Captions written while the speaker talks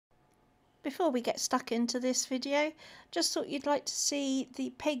Before we get stuck into this video, just thought you'd like to see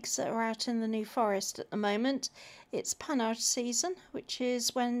the pigs that are out in the New Forest at the moment. It's pannage season, which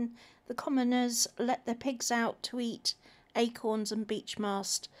is when the commoners let their pigs out to eat acorns and beech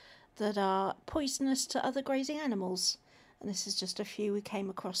mast that are poisonous to other grazing animals. And this is just a few we came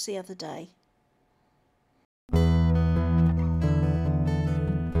across the other day.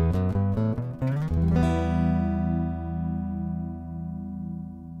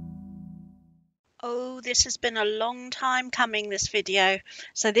 Oh, this has been a long time coming, this video.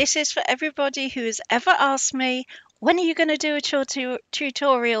 So this is for everybody who has ever asked me, when are you going to do a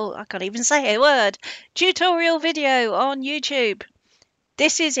tutorial? I can't even say a word. Tutorial video on YouTube.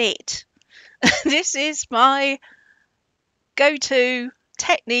 This is it. This is my go-to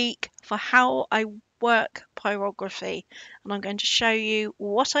technique for how I work pyrography. And I'm going to show you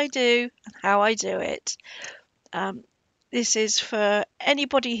what I do and how I do it. This is for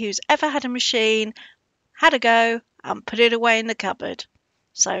anybody who's ever had a machine, had a go, and put it away in the cupboard.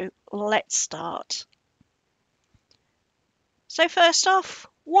 So let's start. So first off,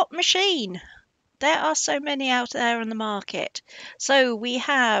 what machine? There are so many out there on the market. So we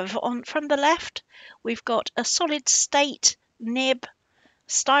have, from the left, we've got a solid state nib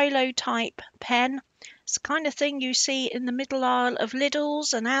stylo type pen. It's the kind of thing you see in the middle aisle of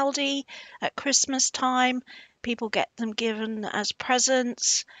Lidl's and Aldi at Christmas time. People get them given as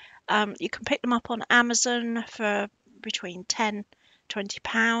presents. You can pick them up on Amazon for between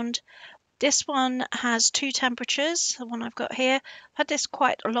 £10–20. This one has two temperatures, the one I've got here. I've had this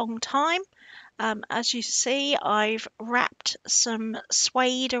quite a long time. As you see, I've wrapped some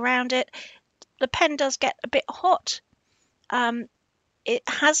suede around it. The pen does get a bit hot. It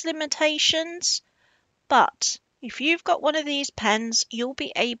has limitations, but if you've got one of these pens, you'll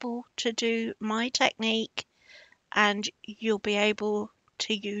be able to do my technique and you'll be able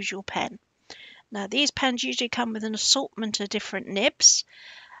to use your pen. Now, these pens usually come with an assortment of different nibs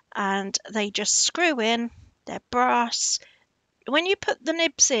and they just screw in. They're brass. When you put the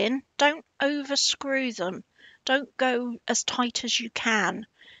nibs in, don't over screw them. Don't go as tight as you can.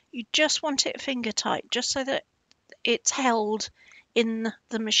 You just want it finger tight, just so that it's held in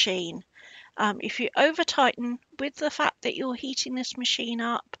the machine. If you over tighten, with the fact that you're heating this machine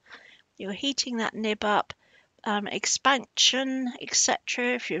up, you're heating that nib up, expansion,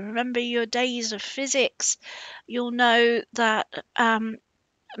 etc. If you remember your days of physics, you'll know that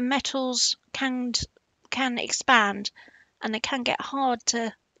metals can expand and they can get hard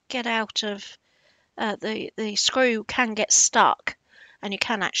to get out of. The screw can get stuck and you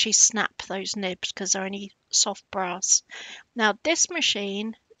can actually snap those nibs because they're only soft brass. Now this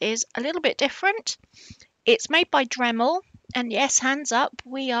machine is a little bit different. It's made by Dremel, and yes, hands up,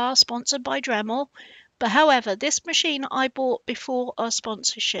 we are sponsored by Dremel. But however, this machine I bought before our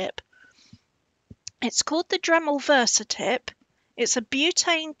sponsorship. It's called the Dremel Versatip. It's a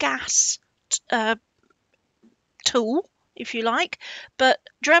butane gas tool, if you like, but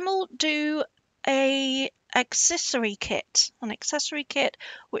Dremel do an accessory kit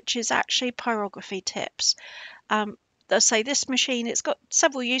which is actually pyrography tips. They'll say this machine, it's got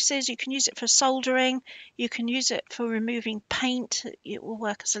several uses. You can use it for soldering, you can use it for removing paint, it will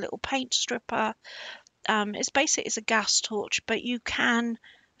work as a little paint stripper. It's a gas torch, but you can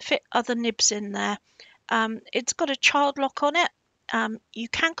fit other nibs in there. It's got a child lock on it. You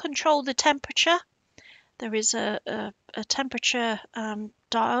can control the temperature. There is a temperature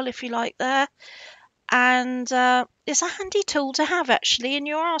dial, if you like, there. And it's a handy tool to have, actually, in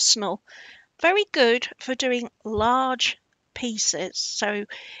your arsenal. Very good for doing large pieces. So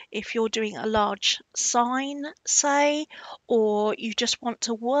if you're doing a large sign, say, or you just want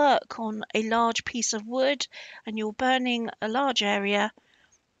to work on a large piece of wood and you're burning a large area,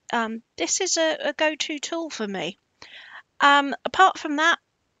 this is a go-to tool for me. Apart from that,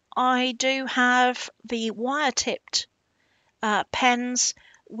 I do have the wire-tipped pens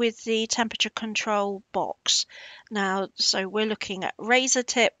with the temperature control box. Now, so we're looking at razor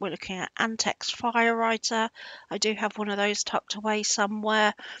tip, we're looking at Antex Firewriter. I do have one of those tucked away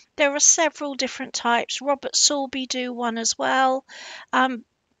somewhere. There are several different types. Robert Sorby do one as well. And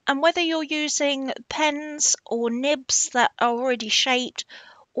whether you're using pens or nibs that are already shaped,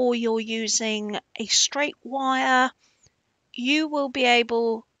 or you're using a straight wire, you will be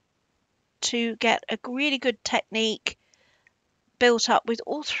able to get a really good technique built up with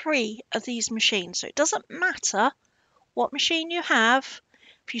all three of these machines. So it doesn't matter what machine you have.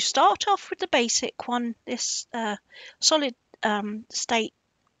 If you start off with the basic one, this solid state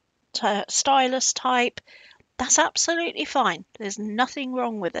stylus type, that's absolutely fine. There's nothing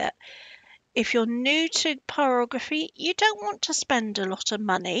wrong with it. If you're new to pyrography, you don't want to spend a lot of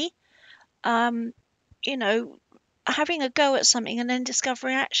money you know, having a go at something and then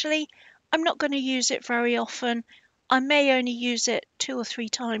discovering actually I'm not going to use it very often. I may only use it 2 or 3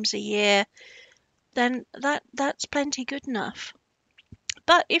 times a year. Then that's plenty good enough.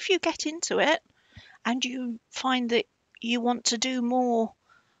 But if you get into it and you find that you want to do more,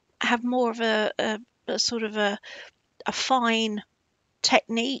 have more of a sort of a fine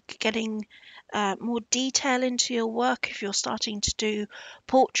technique, getting more detail into your work, if you're starting to do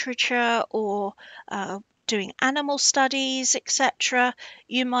portraiture or doing animal studies, etc.,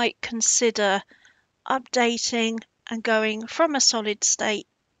 you might consider updating and going from a solid state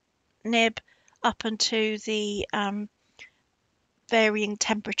nib up into the varying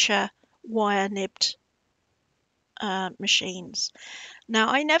temperature wire nibbed machines. Now,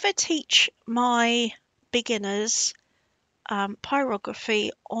 I never teach my beginners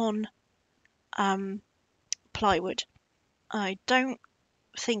pyrography on plywood. I don't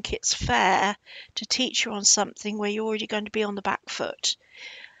think it's fair to teach you on something where you're already going to be on the back foot.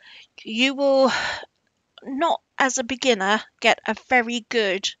 You will not, as a beginner, get a very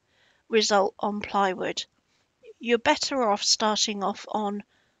good result on plywood. You're better off starting off on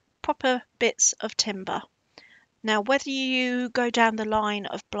proper bits of timber. Now, whether you go down the line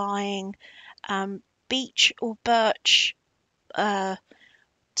of buying beech or birch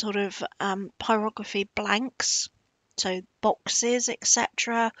pyrography blanks, so boxes,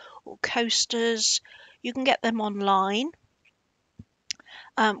 etc., or coasters, you can get them online.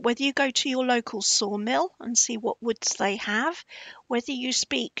 Whether you go to your local sawmill and see what woods they have, whether you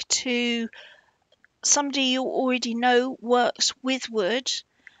speak to somebody you already know works with wood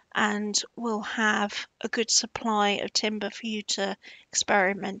and will have a good supply of timber for you to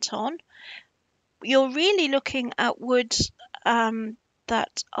experiment on, you're really looking at woods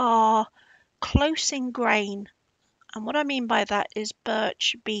that are close in grain. And what I mean by that is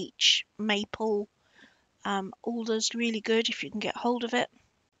birch, beech, maple, alder's really good if you can get hold of it.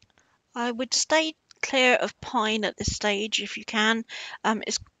 I would stay clear of pine at this stage if you can.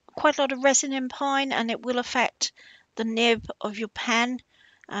 It's quite a lot of resin in pine and it will affect the nib of your pen,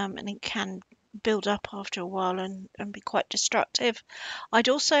 and it can build up after a while and be quite destructive. I'd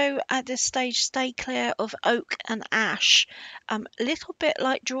also at this stage stay clear of oak and ash. A little bit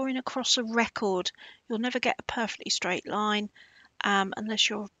like drawing across a record. You'll never get a perfectly straight line. Unless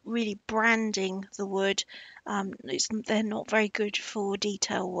you're really branding the wood. They're not very good for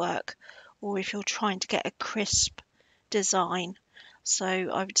detail work or if you're trying to get a crisp design. So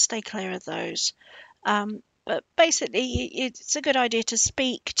I would stay clear of those. But basically, it's a good idea to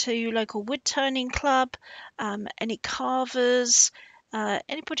speak to local wood turning club, any carvers,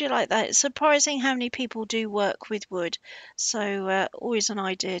 anybody like that. It's surprising how many people do work with wood. So always an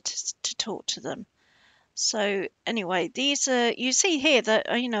idea to talk to them. So anyway, these are, you see here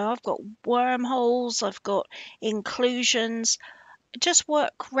that, I've got wormholes, I've got inclusions, just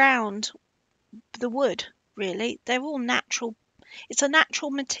work round the wood, really. They're all natural. It's a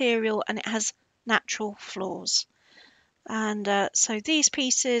natural material and it has natural flaws. And so these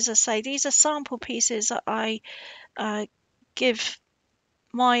pieces, I say, these are sample pieces that I give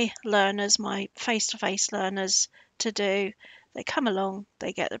my learners, my face-to-face learners to do. They come along,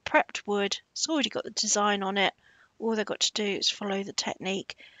 they get the prepped wood, it's already got the design on it. All they've got to do is follow the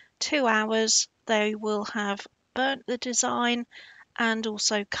technique. 2 hours, they will have burnt the design and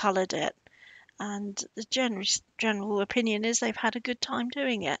also coloured it. And the general opinion is they've had a good time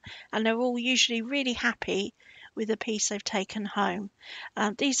doing it. And they're all usually really happy with the piece they've taken home.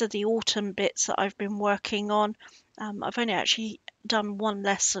 These are the autumn bits that I've been working on. I've only actually done one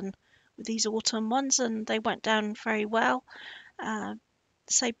lesson with these autumn ones and they went down very well.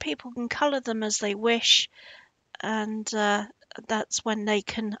 So people can colour them as they wish, and that's when they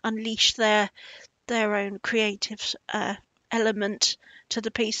can unleash their own creative element to the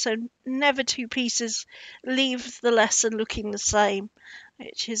piece. So never two pieces leave the lesson looking the same,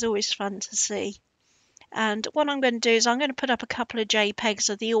 which is always fun to see. And what I'm going to do is I'm going to put up a couple of JPEGs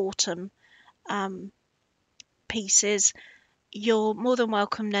of the autumn pieces. You're more than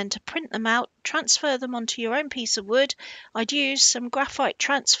welcome then to print them out, transfer them onto your own piece of wood. I'd use some graphite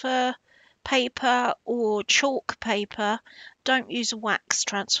transfer paper or chalk paper. Don't use a wax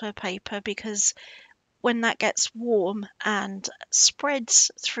transfer paper because when that gets warm and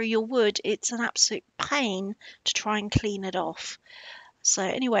spreads through your wood, it's an absolute pain to try and clean it off. So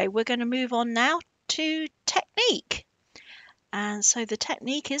anyway, we're going to move on now to technique. And so the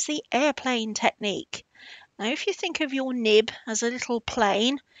technique is the airplane technique. Now, if you think of your nib as a little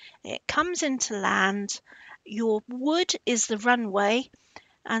plane, it comes into land, your wood is the runway,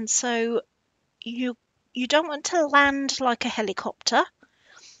 and so you don't want to land like a helicopter.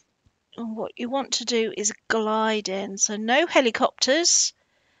 what you want to do is glide in. So no helicopters.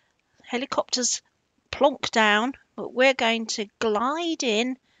 Helicopters plonk down, but we're going to glide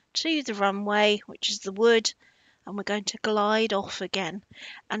in to the runway, which is the wood, and we're going to glide off again.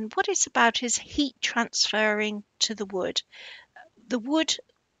 And what it's about is heat transferring to the wood. The wood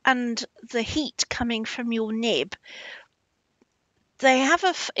and the heat coming from your nib,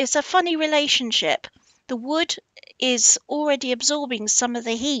 it's a funny relationship. The wood is already absorbing some of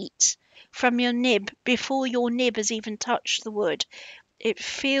the heat from your nib before your nib has even touched the wood. It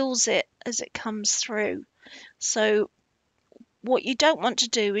feels it as it comes through. So what you don't want to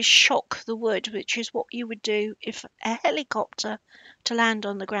do is shock the wood, which is what you would do if a helicopter to land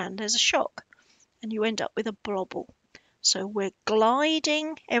on the ground. There's a shock and you end up with a blobble. So we're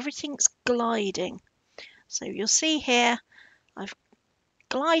gliding, everything's gliding. So you'll see here, I've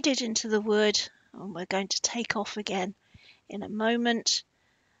glided into the wood and we're going to take off again in a moment.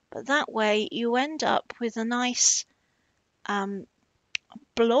 But that way you end up with a nice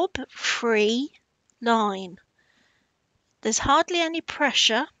blob-free line. There's hardly any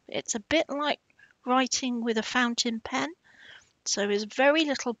pressure. It's a bit like writing with a fountain pen. So there's very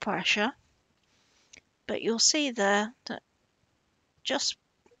little pressure. But you'll see there that just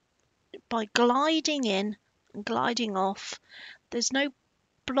by gliding in and gliding off, there's no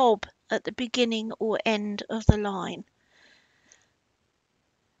blob at the beginning or end of the line.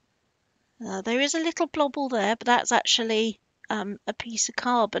 Now, there is a little blobble there, but that's actually a piece of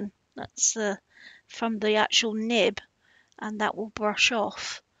carbon. That's from the actual nib, and that will brush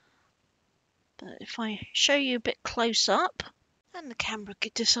off. But if I show you a bit close up, and the camera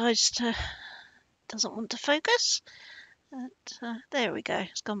doesn't want to focus, but, there we go,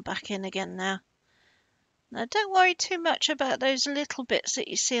 it's gone back in again now. Now don't worry too much about those little bits that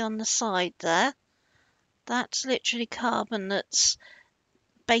you see on the side there. That's literally carbon. That's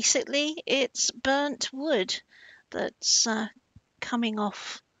basically, it's burnt wood that's coming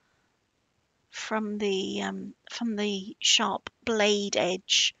off from the sharp blade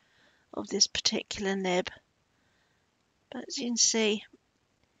edge of this particular nib. But as you can see,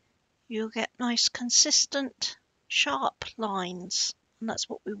 you'll get nice consistent sharp lines, and that's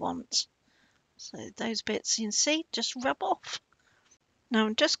what we want. So those bits you can see just rub off. Now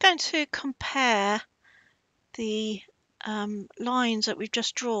I'm just going to compare the lines that we've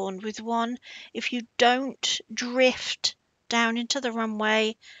just drawn with one. If you don't drift down into the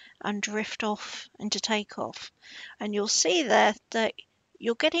runway and drift off into takeoff, and you'll see there that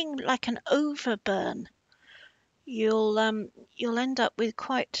you're getting like an overburn. You'll end up with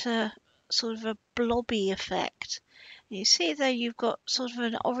quite a sort of a blobby effect. You see there you've got sort of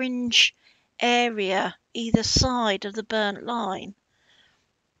an orange area either side of the burnt line.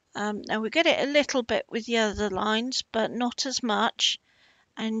 Now we get it a little bit with the other lines, but not as much.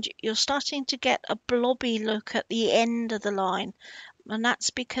 And you're starting to get a blobby look at the end of the line. And that's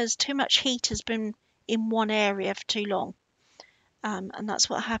because too much heat has been in one area for too long. And that's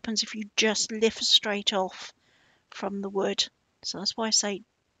what happens if you just lift straight off from the wood. So that's why I say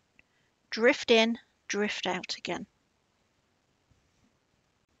drift in, drift out again.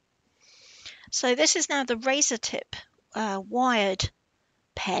 So this is now the razor tip wired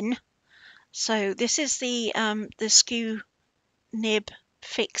pen. So this is the skew nib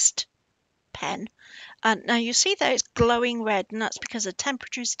fixed pen. And now you see that it's glowing red, and that's because the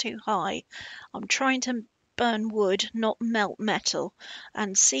temperature is too high. I'm trying to burn wood, not melt metal.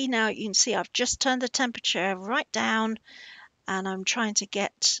 And see now, you can see I've just turned the temperature right down, and I'm trying to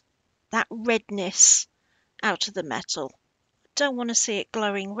get that redness out of the metal. Don't want to see it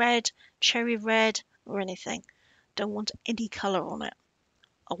glowing red, cherry red, or anything. Don't want any colour on it.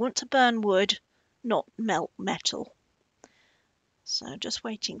 I want to burn wood, not melt metal. So just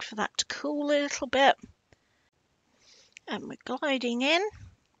waiting for that to cool a little bit. And we're gliding in,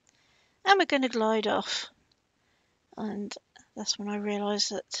 and we're going to glide off. And that's when I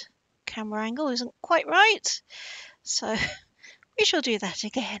realised that camera angle isn't quite right. So we shall do that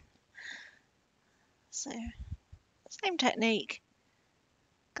again. So same technique.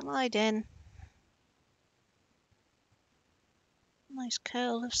 Glide in. Nice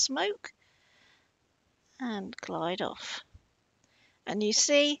curl of smoke. And glide off. And you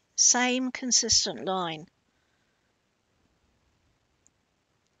see, same consistent line.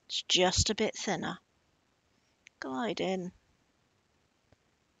 It's just a bit thinner. Glide in.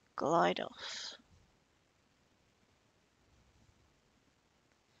 Glide off.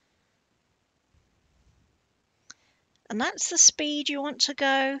 And that's the speed you want to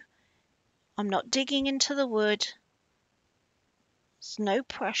go. I'm not digging into the wood. There's no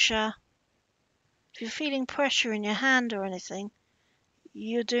pressure. If you're feeling pressure in your hand or anything,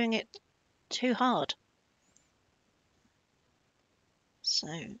 you're doing it too hard. So,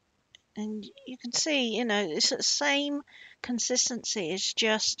 and you can see, it's the same consistency. It's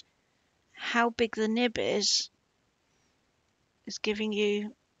just how big the nib is giving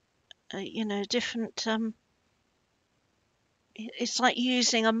you, different. It's like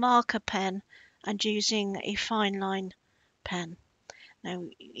using a marker pen and using a fine line pen. Now,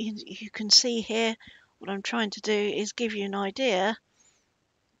 you can see here what I'm trying to do is give you an idea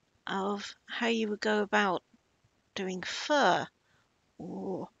of how you would go about doing fur,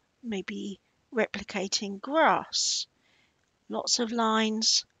 or maybe replicating grass. Lots of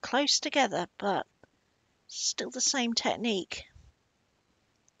lines close together, but still the same technique.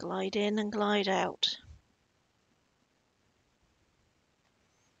 Glide in and glide out.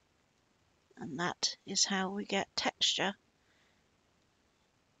 And that is how we get texture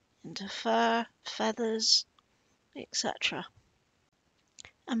into fur, feathers, etc.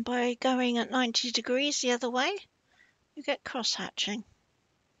 And by going at 90 degrees the other way, you get cross-hatching.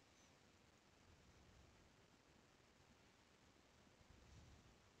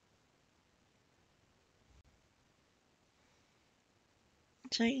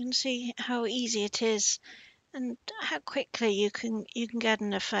 So you can see how easy it is and how quickly you can get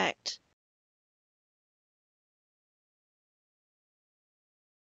an effect.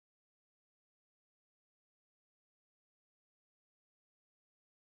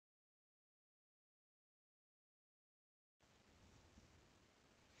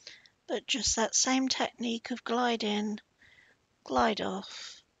 But just that same technique of glide in, glide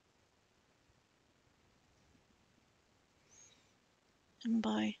off. And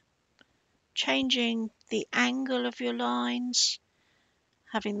by changing the angle of your lines,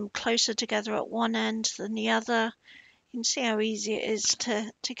 having them closer together at one end than the other, you can see how easy it is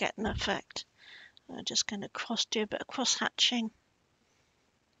to get an effect. I'm just going to do a bit of cross hatching.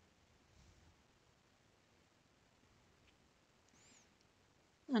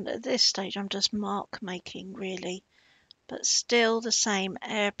 And at this stage I'm just mark making really, but still the same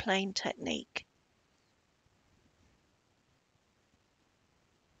airplane technique.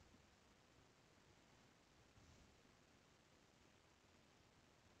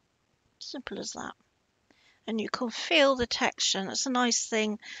 Simple as that. And you can feel the texture. And that's a nice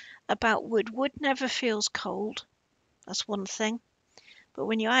thing about wood. Wood never feels cold. That's one thing. But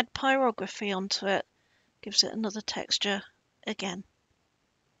when you add pyrography onto it, it gives it another texture again.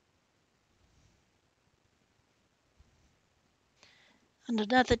 And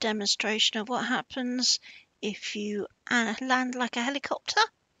another demonstration of what happens if you land like a helicopter.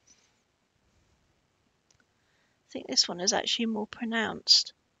 I think this one is actually more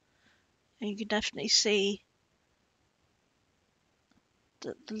pronounced. And you can definitely see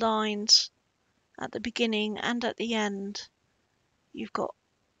the lines at the beginning and at the end. You've got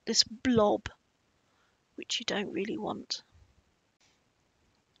this blob, which you don't really want.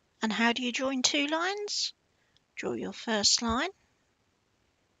 And how do you join two lines? Draw your first line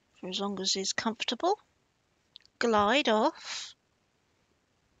for as long as is comfortable. Glide off.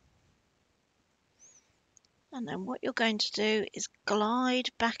 And then what you're going to do is glide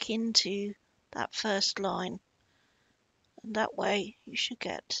back into that first line. And that way you should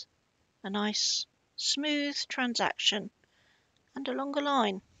get a nice smooth transaction and a longer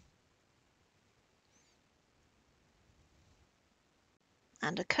line.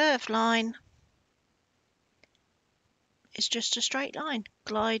 And a curved line is just a straight line.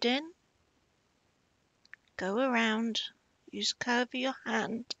 Glide in, go around, use the curve of your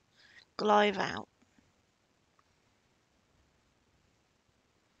hand, glide out.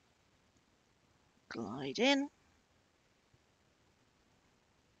 Glide in,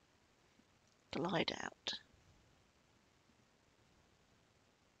 glide out.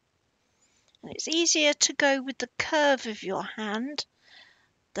 And it's easier to go with the curve of your hand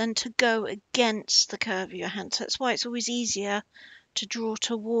than to go against the curve of your hand. So that's why it's always easier to draw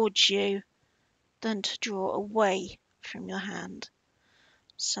towards you than to draw away from your hand.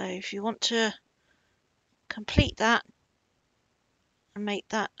 So if you want to complete that and make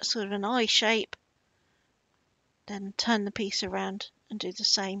that sort of an eye shape, then turn the piece around and do the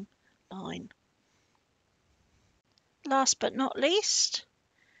same line. Last but not least,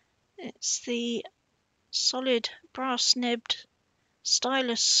 it's the solid brass nibbed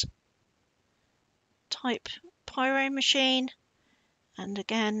stylus type pyro machine. And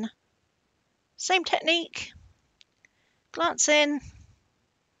again, same technique. Glance in.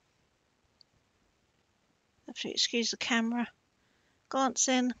 Have to excuse the camera. Glance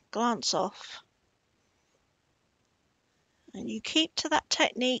in, glance off. And you keep to that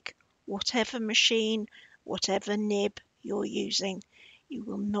technique, whatever machine, whatever nib you're using. you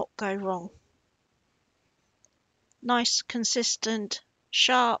will not go wrong. Nice, consistent,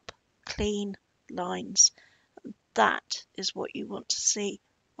 sharp, clean lines. That is what you want to see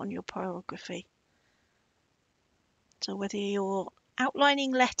on your pyrography. So whether you're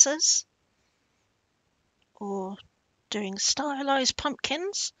outlining letters or doing stylized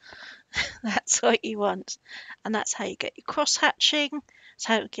pumpkins, that's what you want. And that's how you get your cross-hatching, that's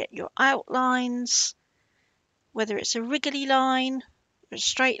how you get your outlines. Whether it's a wriggly line or a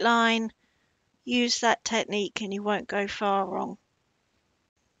straight line, use that technique and you won't go far wrong.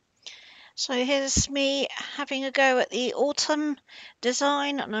 So here's me having a go at the autumn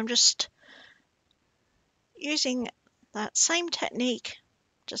design, and I'm just using that same technique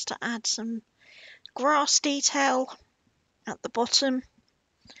just to add some grass detail at the bottom.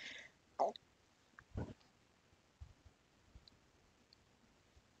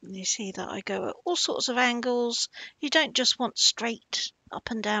 And you see that I go at all sorts of angles. You don't just want straight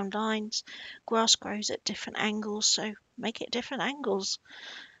up and down lines. Grass grows at different angles, so make it different angles.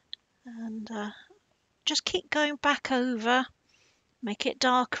 And just keep going back over, make it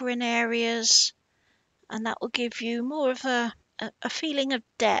darker in areas, and that will give you more of a feeling of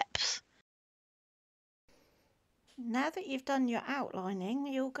depth. Now that you've done your outlining,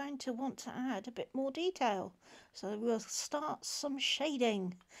 you're going to want to add a bit more detail. So we'll start some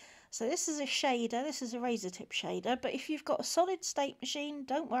shading. So this is a shader, this is a razor tip shader, but if you've got a solid state machine,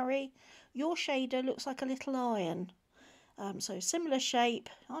 don't worry, your shader looks like a little iron. So similar shape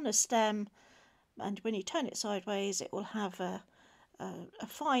on a stem, and when you turn it sideways it will have a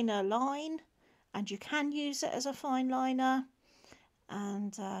finer line, and you can use it as a fine liner,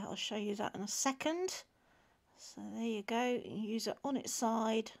 and I'll show you that in a second. So there you go, you use it on its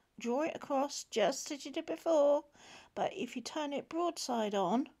side, draw it across just as you did before, but if you turn it broadside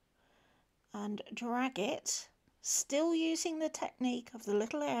on and drag it, still using the technique of the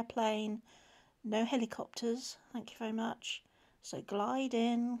little airplane, no helicopters, thank you very much. So glide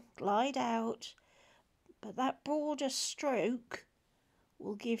in, glide out, but that broader stroke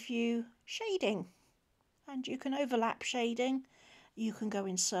will give you shading, and you can overlap shading. You can go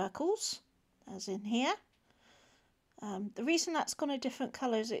in circles, as in here. The reason that's gone a different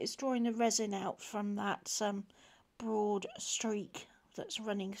colour is it's drawing the resin out from that broad streak that's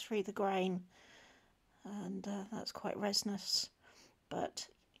running through the grain, and that's quite resinous. But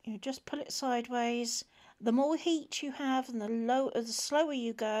you just pull it sideways. The more heat you have and the slower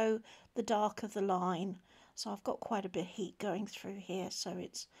you go, the darker the line. So I've got quite a bit of heat going through here, so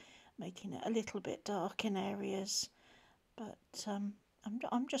it's making it a little bit dark in areas. But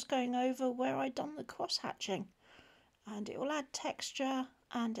I'm just going over where I've done the cross hatching, and it will add texture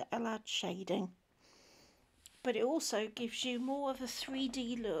and it'll add shading. But it also gives you more of a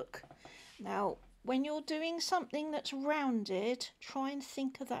 3D look. Now, when you're doing something that's rounded, try and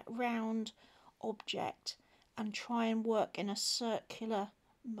think of that round object and try and work in a circular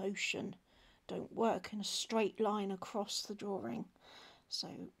motion. Don't work in a straight line across the drawing. So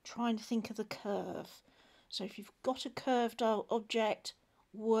try and think of the curve. So if you've got a curved object,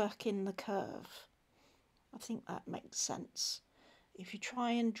 work in the curve. I think that makes sense. If you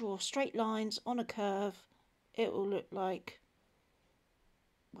try and draw straight lines on a curve, it will look like,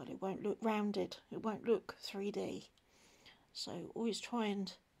 well, it won't look rounded, it won't look 3D. So always try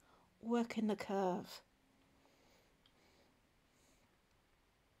and work in the curve.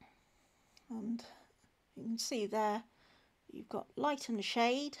 And you can see there you've got light and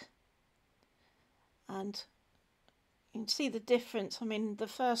shade, and you can see the difference. I mean, the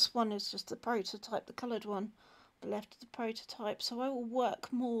first one is just the prototype, the coloured one, the left of the prototype. So I will work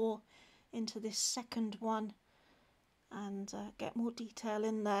more into this second one and get more detail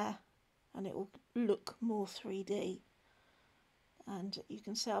in there, and it will look more 3D. And you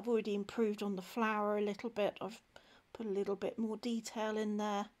can see I've already improved on the flower a little bit. I've put a little bit more detail in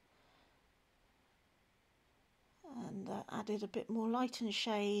there and added a bit more light and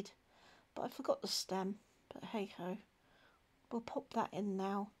shade, but I forgot the stem, but hey ho, we'll pop that in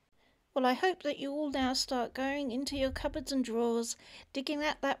now. Well, I hope that you all now start going into your cupboards and drawers, digging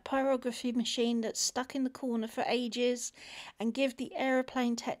out that pyrography machine that's stuck in the corner for ages, and give the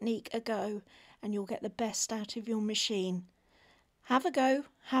aeroplane technique a go, and you'll get the best out of your machine. Have a go,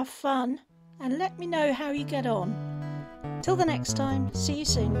 have fun, and let me know how you get on. Till the next time, see you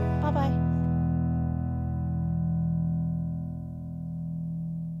soon. Bye bye.